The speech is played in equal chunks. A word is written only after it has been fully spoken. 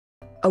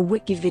a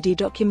WikiVidi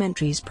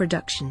documentaries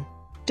production.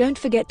 Don't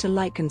forget to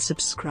like and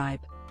subscribe.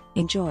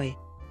 Enjoy.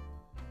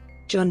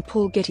 John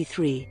Paul Getty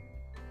III.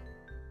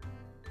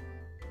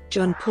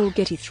 John Paul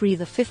Getty III,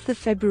 the 5th of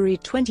February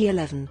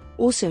 2011,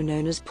 also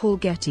known as Paul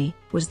Getty,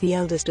 was the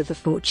eldest of the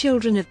 4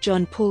 children of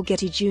John Paul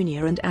Getty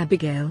Jr. and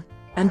Abigail,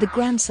 and the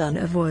grandson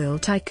of oil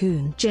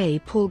tycoon J.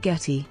 Paul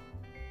Getty.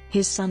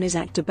 His son is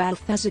actor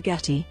Balthazar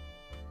Getty.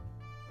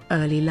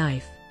 Early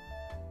life.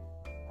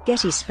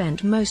 Getty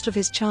spent most of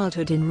his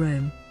childhood in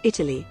Rome,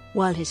 Italy,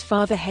 while his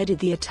father headed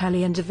the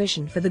Italian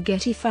division for the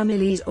Getty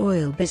family's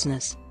oil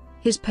business.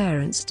 His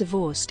parents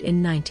divorced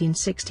in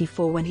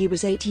 1964 when he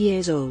was 8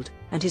 years old,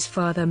 and his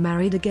father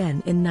married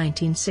again in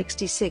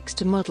 1966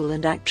 to model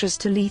and actress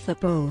Talitha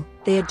Paul.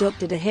 They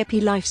adopted a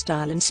hippie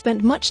lifestyle and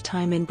spent much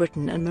time in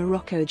Britain and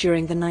Morocco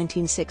during the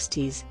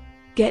 1960s.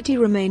 Getty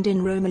remained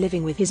in Rome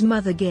living with his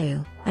mother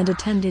Gail, and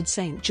attended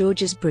St.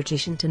 George's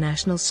British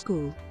International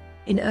School.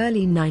 In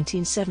early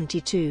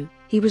 1972,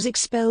 he was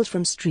expelled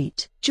from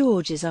St.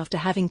 George's after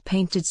having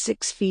painted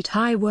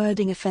 6-feet-high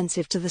wording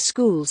offensive to the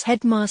school's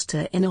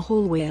headmaster in a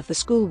hallway of the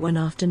school one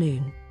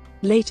afternoon.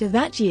 Later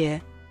that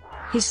year,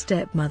 his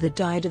stepmother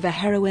died of a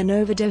heroin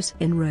overdose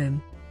in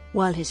Rome.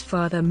 While his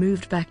father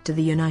moved back to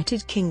the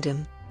United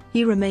Kingdom,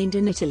 he remained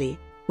in Italy,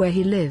 where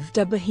he lived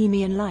a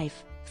bohemian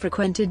life,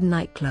 frequented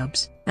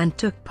nightclubs, and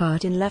took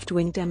part in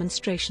left-wing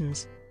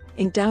demonstrations.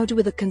 Endowed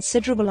with a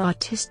considerable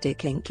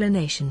artistic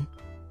inclination,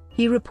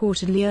 he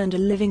reportedly earned a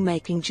living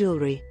making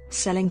jewelry,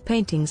 selling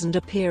paintings and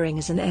appearing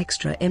as an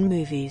extra in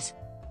movies.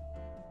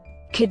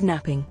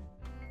 Kidnapping.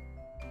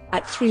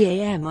 At 3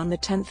 a.m. on the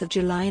 10th of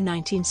July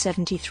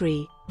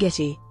 1973,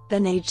 Getty,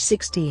 then aged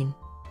 16,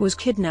 was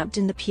kidnapped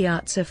in the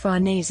Piazza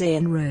Farnese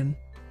in Rome.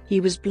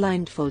 He was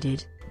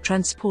blindfolded,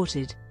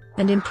 transported,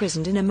 and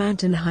imprisoned in a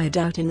mountain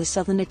hideout in the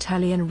southern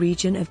Italian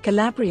region of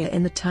Calabria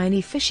in the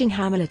tiny fishing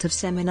hamlet of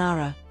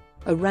Seminara.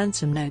 A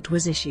ransom note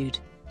was issued,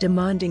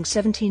 demanding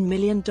 $17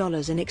 million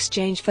in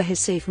exchange for his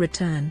safe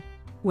return.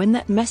 When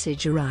that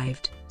message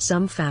arrived,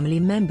 some family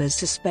members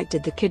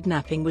suspected the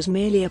kidnapping was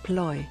merely a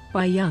ploy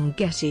by young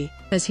Getty,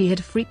 as he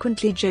had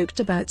frequently joked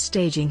about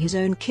staging his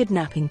own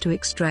kidnapping to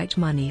extract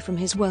money from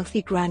his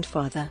wealthy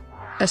grandfather.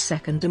 A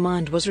second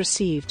demand was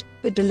received,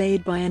 but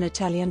delayed by an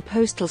Italian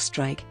postal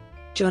strike.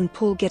 John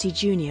Paul Getty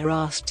Jr.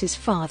 asked his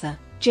father,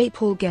 J.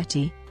 Paul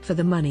Getty, for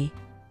the money,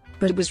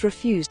 but was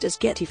refused as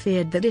Getty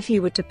feared that if he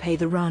were to pay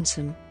the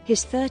ransom,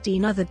 his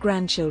 13 other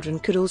grandchildren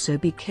could also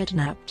be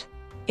kidnapped.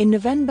 In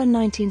November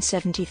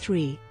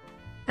 1973,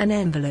 an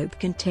envelope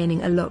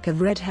containing a lock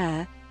of red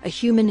hair, a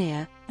human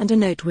ear, and a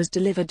note was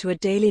delivered to a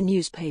daily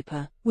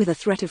newspaper, with a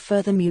threat of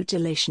further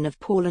mutilation of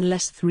Paul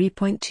unless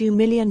 $3.2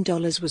 million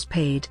was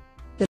paid.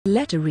 The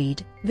letter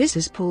read, "This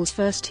is Paul's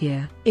first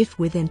year. If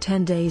within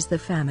 10 days the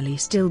family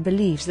still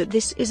believes that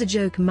this is a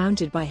joke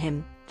mounted by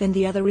him, then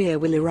the other ear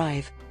will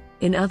arrive.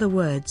 In other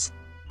words,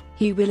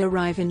 he will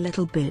arrive in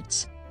little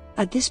bits."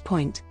 At this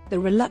point, the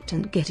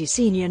reluctant Getty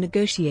Sr.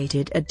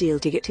 negotiated a deal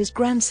to get his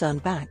grandson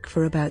back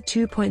for about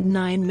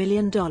 $2.9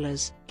 million.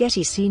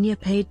 Getty Sr.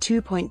 paid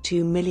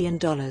 $2.2 million,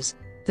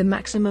 the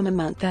maximum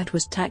amount that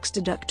was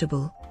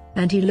tax-deductible,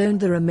 and he loaned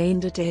the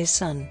remainder to his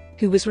son,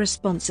 who was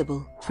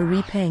responsible for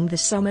repaying the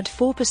sum at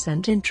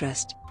 4%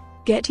 interest.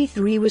 Getty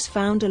III was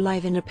found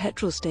alive in a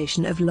petrol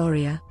station of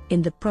Lauria,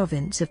 in the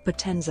province of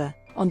Potenza,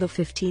 on the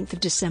 15th of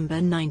December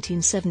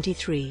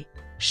 1973,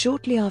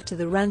 shortly after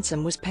the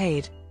ransom was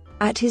paid.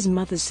 At his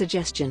mother's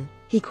suggestion,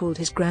 he called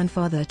his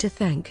grandfather to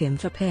thank him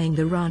for paying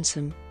the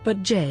ransom,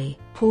 but J.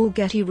 Paul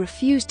Getty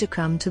refused to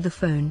come to the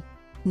phone.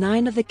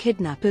 9 of the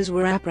kidnappers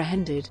were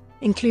apprehended,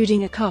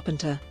 including a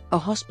carpenter, a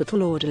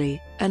hospital orderly,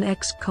 an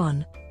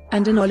ex-con,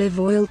 and an olive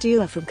oil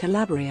dealer from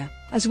Calabria,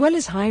 as well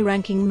as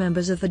high-ranking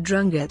members of the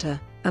 'Ndrangheta,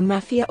 a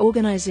mafia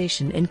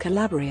organization in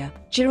Calabria,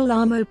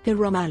 Girolamo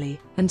Piromali,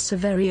 and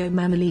Saverio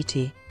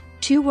Mammoliti.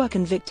 2 were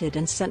convicted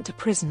and sent to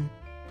prison.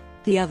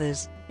 The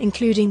others,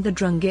 including the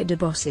 'Ndrangheta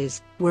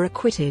bosses, were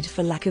acquitted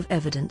for lack of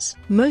evidence.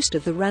 Most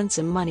of the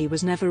ransom money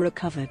was never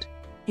recovered.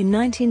 In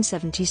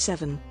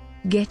 1977,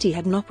 Getty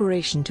had an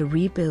operation to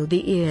rebuild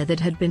the ear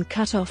that had been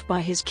cut off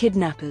by his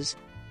kidnappers.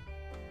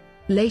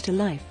 Later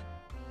life.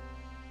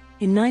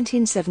 In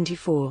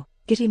 1974,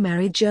 Getty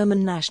married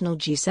German national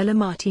Gisela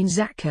Martin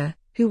Zacher,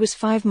 who was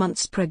 5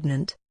 months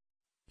pregnant.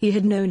 He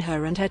had known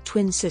her and her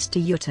twin sister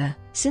Jutta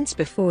since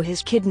before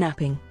his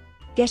kidnapping.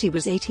 Getty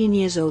was 18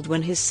 years old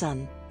when his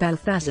son,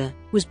 Balthazar,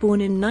 was born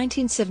in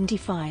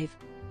 1975.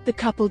 The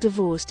couple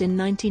divorced in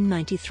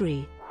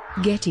 1993.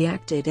 Getty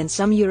acted in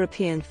some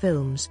European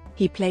films.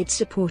 He played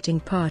supporting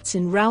parts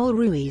in Raoul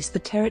Ruiz' The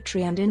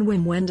Territory and in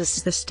Wim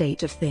Wenders' The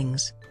State of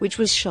Things, which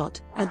was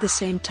shot at the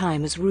same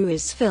time as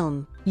Ruiz'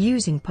 film,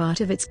 using part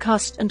of its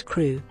cast and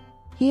crew.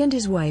 He and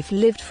his wife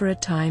lived for a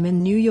time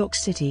in New York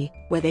City,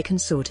 where they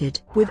consorted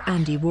with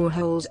Andy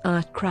Warhol's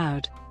art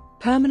crowd.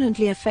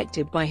 Permanently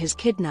affected by his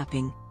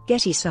kidnapping,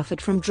 Getty suffered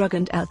from drug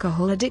and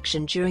alcohol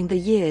addiction during the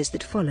years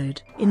that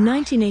followed. In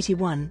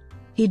 1981,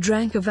 he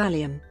drank a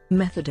Valium,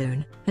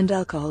 methadone, and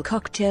alcohol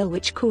cocktail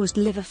which caused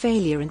liver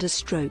failure and a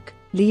stroke,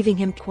 leaving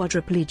him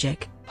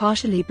quadriplegic,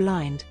 partially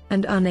blind,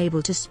 and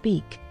unable to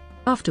speak.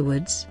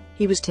 Afterwards,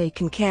 he was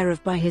taken care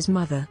of by his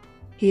mother.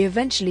 He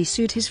eventually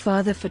sued his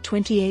father for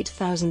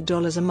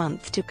 $28,000 a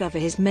month to cover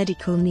his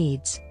medical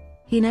needs.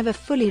 He never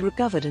fully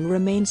recovered and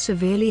remained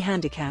severely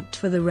handicapped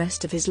for the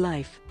rest of his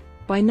life.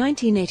 By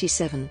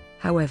 1987,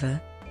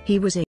 however, he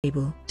was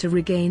able to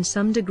regain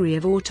some degree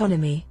of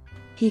autonomy.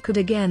 He could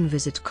again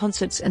visit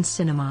concerts and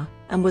cinema,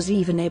 and was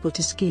even able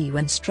to ski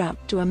when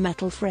strapped to a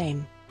metal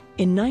frame.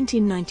 In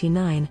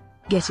 1999,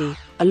 Getty,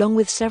 along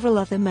with several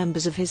other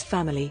members of his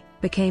family,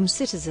 became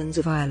citizens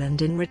of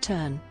Ireland in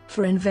return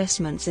for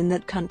investments in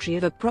that country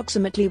of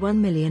approximately £1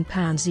 million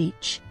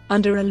each,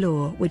 under a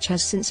law which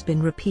has since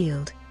been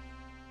repealed.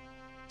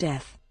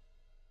 Death.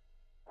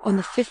 On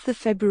the 5th of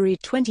February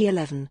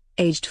 2011,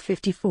 aged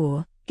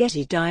 54,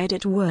 Getty died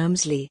at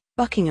Wormsley,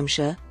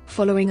 Buckinghamshire,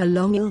 following a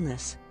long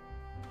illness.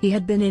 He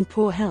had been in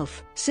poor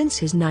health since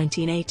his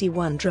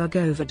 1981 drug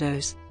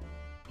overdose.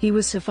 He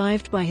was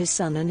survived by his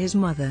son and his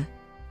mother.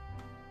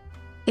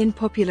 In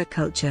popular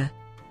culture,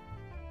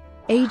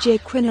 A.J.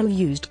 Quinnell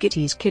used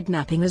Getty's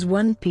Kidnapping as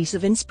one piece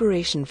of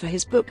inspiration for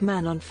his book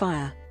Man on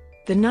Fire.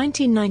 The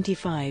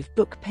 1995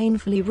 book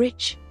Painfully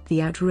Rich: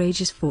 The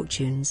Outrageous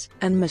Fortunes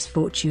and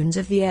Misfortunes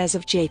of the Heirs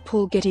of J.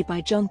 Paul Getty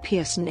by John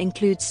Pearson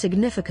includes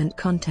significant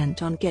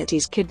content on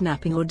Getty's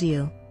kidnapping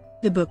ordeal.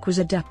 The book was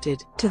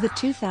adapted to the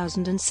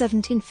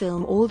 2017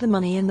 film All the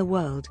Money in the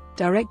World,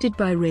 directed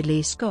by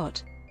Ridley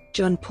Scott.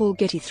 John Paul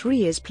Getty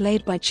III is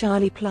played by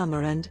Charlie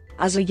Plummer and,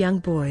 as a young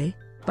boy,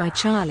 by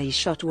Charlie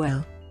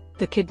Shotwell.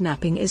 The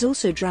kidnapping is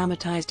also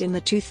dramatized in the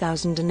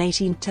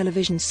 2018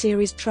 television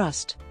series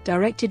Trust,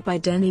 directed by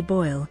Denny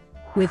Boyle,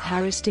 with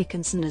Harris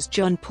Dickinson as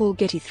John Paul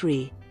Getty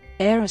III.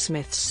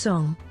 Aerosmith's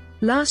song,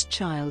 Last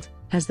Child,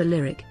 has the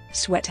lyric,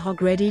 "Sweat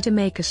hog ready to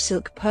make a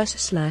silk purse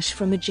 /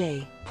 from a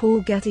J.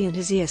 Paul Getty and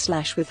his ear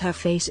 / with her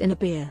face in a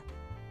beer."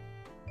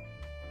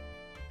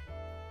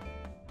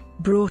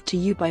 Brought to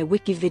you by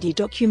WikiVidi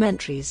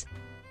Documentaries.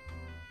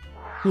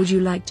 Would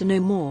you like to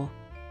know more?